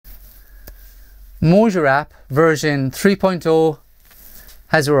Moasure app version 3.0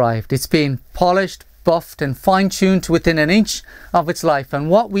 has arrived. It's been polished, buffed and fine-tuned to within an inch of its life, and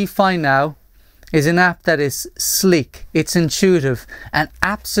what we find now is an app that is sleek, it's intuitive and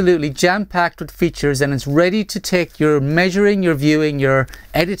absolutely jam-packed with features, and it's ready to take your measuring, your viewing, your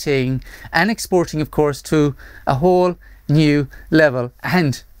editing and exporting, of course, to a whole new level.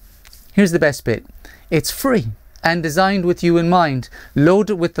 And here's the best bit, it's free and designed with you in mind,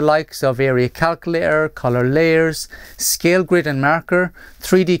 loaded with the likes of area calculator, color layers, scale grid and marker,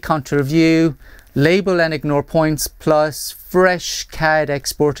 3D contour view, label and ignore points, plus fresh CAD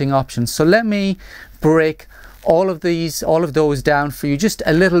exporting options. So let me break all of those down for you just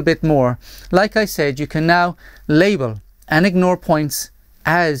a little bit more. Like I said, you can now label and ignore points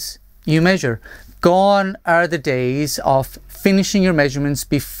as you measure. Gone are the days of finishing your measurements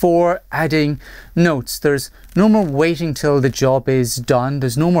before adding notes. There's no more waiting till the job is done.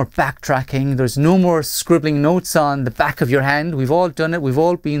 There's no more backtracking. There's no more scribbling notes on the back of your hand. We've all done it. We've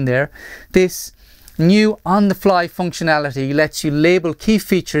all been there. This new on-the-fly functionality lets you label key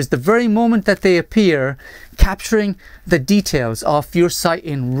features the very moment that they appear, capturing the details of your site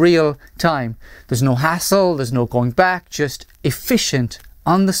in real time. There's no hassle. There's no going back. Just efficient,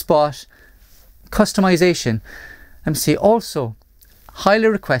 on-the-spot customization. Let me see, also highly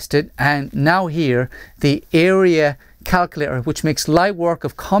requested, and now here, the area calculator, which makes light work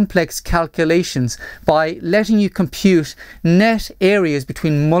of complex calculations by letting you compute net areas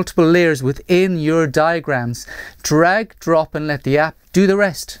between multiple layers within your diagrams. Drag, drop and let the app do the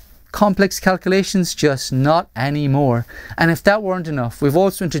rest. Complex calculations, just not anymore. And if that weren't enough, we've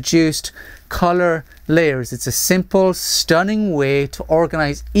also introduced color layers. It's a simple, stunning way to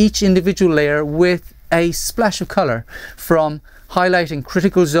organize each individual layer with a splash of color, from highlighting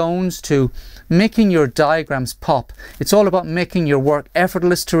critical zones to making your diagrams pop. It's all about making your work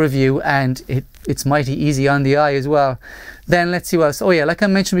effortless to review, and it's mighty easy on the eye as well. Then let's see what else. Oh yeah, like I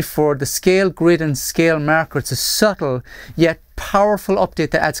mentioned before, the scale grid and scale marker. It's a subtle yet powerful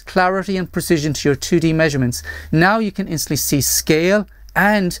update that adds clarity and precision to your 2D measurements. Now you can instantly see scale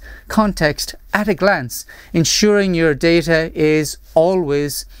and context at a glance, ensuring your data is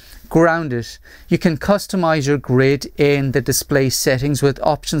always grounded. You can customize your grid in the display settings with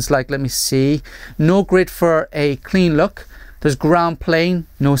options like, let me see, no grid for a clean look. There's ground plane,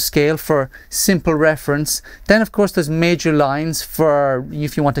 no scale for simple reference. Then of course there's major lines for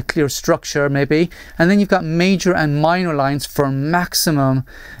if you want a clear structure maybe. And then you've got major and minor lines for maximum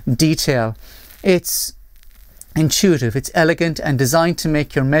detail. It's intuitive, it's elegant and designed to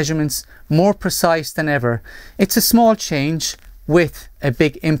make your measurements more precise than ever. It's a small change with a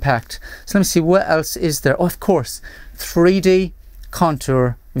big impact. So let me see, what else is there? Oh, of course, 3D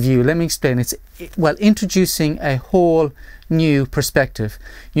contour view. Let me explain. It's, well, introducing a whole new perspective.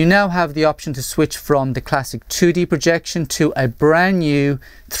 You now have the option to switch from the classic 2D projection to a brand new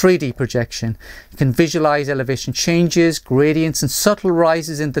 3D projection. You can visualize elevation changes, gradients and subtle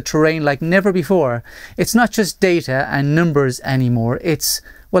rises in the terrain like never before. It's not just data and numbers anymore. It's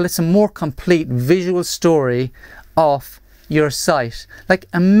a more complete visual story of your site. Like,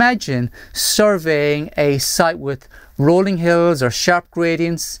 imagine surveying a site with rolling hills or sharp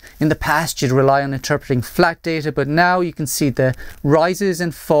gradients. In the past you'd rely on interpreting flat data, but now you can see the rises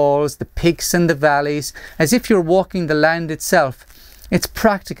and falls, the peaks and the valleys, as if you're walking the land itself. It's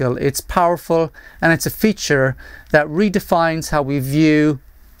practical, it's powerful, and it's a feature that redefines how we view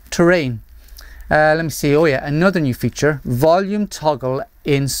terrain. Let me see, oh yeah, another new feature, volume toggle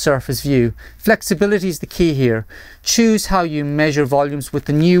in surface view. Flexibility is the key here. Choose how you measure volumes with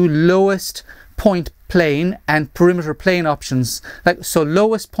the new lowest point plane and perimeter plane options. So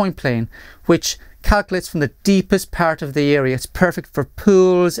lowest point plane, which calculates from the deepest part of the area. It's perfect for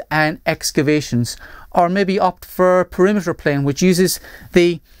pools and excavations. Or maybe opt for perimeter plane, which uses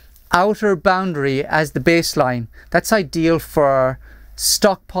the outer boundary as the baseline. That's ideal for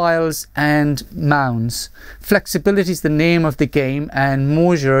stockpiles and mounds. Flexibility is the name of the game, and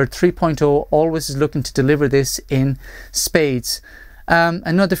Moasure 3.0 always is looking to deliver this in spades.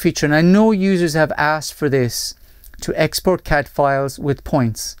 Another feature, and I know users have asked for this, to export CAD files with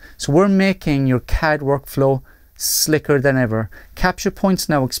points. So we're making your CAD workflow slicker than ever. Capture points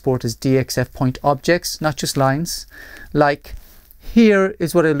now export as DXF point objects, not just lines. Like, here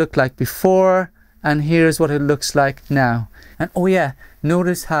is what it looked like before, and here's what it looks like now. And oh yeah,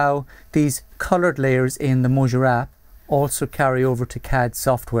 notice how these colored layers in the Moasure app also carry over to CAD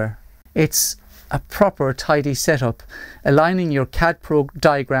software. It's a proper tidy setup, aligning your CAD Pro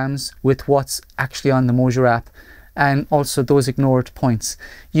diagrams with what's actually on the Moasure app. and also those ignored points.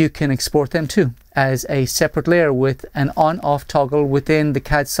 You can export them too as a separate layer with an on-off toggle within the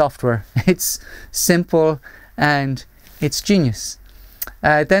CAD software. It's simple and it's genius.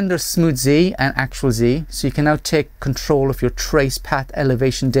 Then there's Smooth Z and Actual Z, so you can now take control of your trace path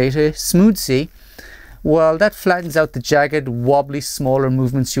elevation data. Smooth Z, well, that flattens out the jagged, wobbly, smaller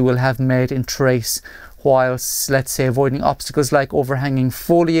movements you will have made in trace, whilst, let's say, avoiding obstacles like overhanging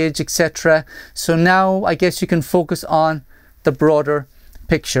foliage, etc. So now I guess you can focus on the broader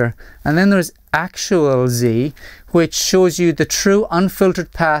picture. And then there's Actual Z, which shows you the true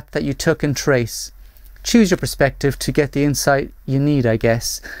unfiltered path that you took in trace. Choose your perspective to get the insight you need, I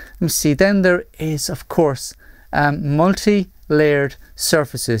guess. Let me see. Then there is, of course, multi-layered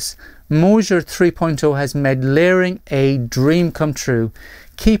surfaces. Moasure 3.0 has made layering a dream come true.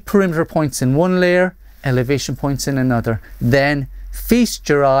 Keep perimeter points in one layer, elevation points in another. Then feast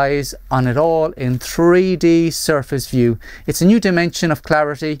your eyes on it all in 3D surface view. It's a new dimension of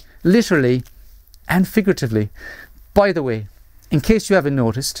clarity, literally and figuratively. By the way, in case you haven't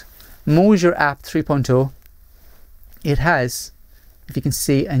noticed, Moasure app 3.0, it has, if you can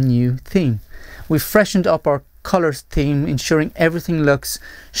see, a new theme. We've freshened up our colors theme, ensuring everything looks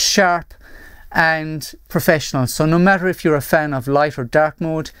sharp and professional. So no matter if you're a fan of light or dark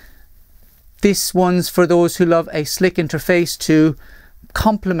mode, this one's for those who love a slick interface to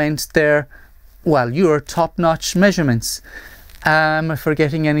complement their, well, your top-notch measurements. Am I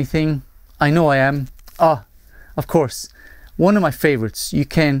forgetting anything? I know I am. Oh, of course. One of my favorites, you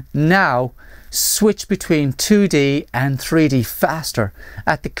can now switch between 2D and 3D faster.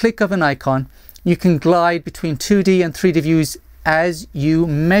 At the click of an icon, you can glide between 2D and 3D views as you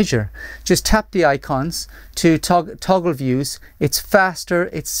measure. Just tap the icons to toggle views. It's faster,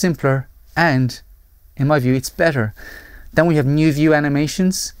 it's simpler, and in my view, it's better. Then we have new view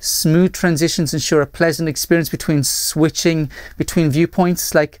animations. Smooth transitions ensure a pleasant experience between switching between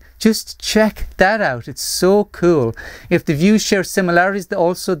viewpoints. Like, just check that out. It's so cool. If the views share similarities,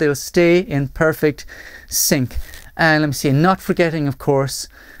 also they'll stay in perfect sync. And let me see, not forgetting, of course,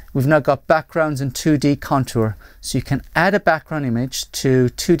 we've now got backgrounds in 2D contour. So you can add a background image to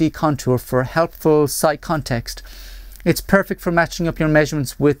 2D contour for helpful site context. It's perfect for matching up your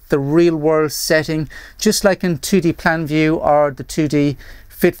measurements with the real world setting, just like in 2D plan view or the 2D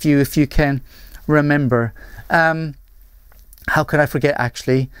fit view, if you can remember. How could I forget,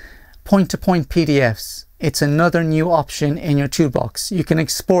 actually? Point-to-point PDFs. It's another new option in your toolbox. You can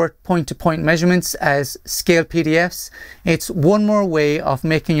export point-to-point measurements as scale PDFs. It's one more way of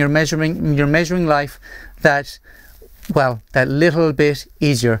making your measuring life that little bit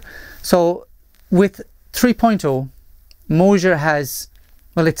easier. So with 3.0, Moasure has,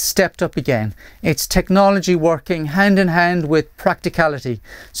 well, it's stepped up again. It's technology working hand in hand with practicality.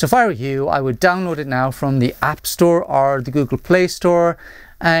 So if I were you, I would download it now from the App Store or the Google Play Store.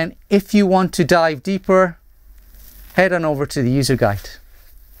 And if you want to dive deeper, head on over to the user guide.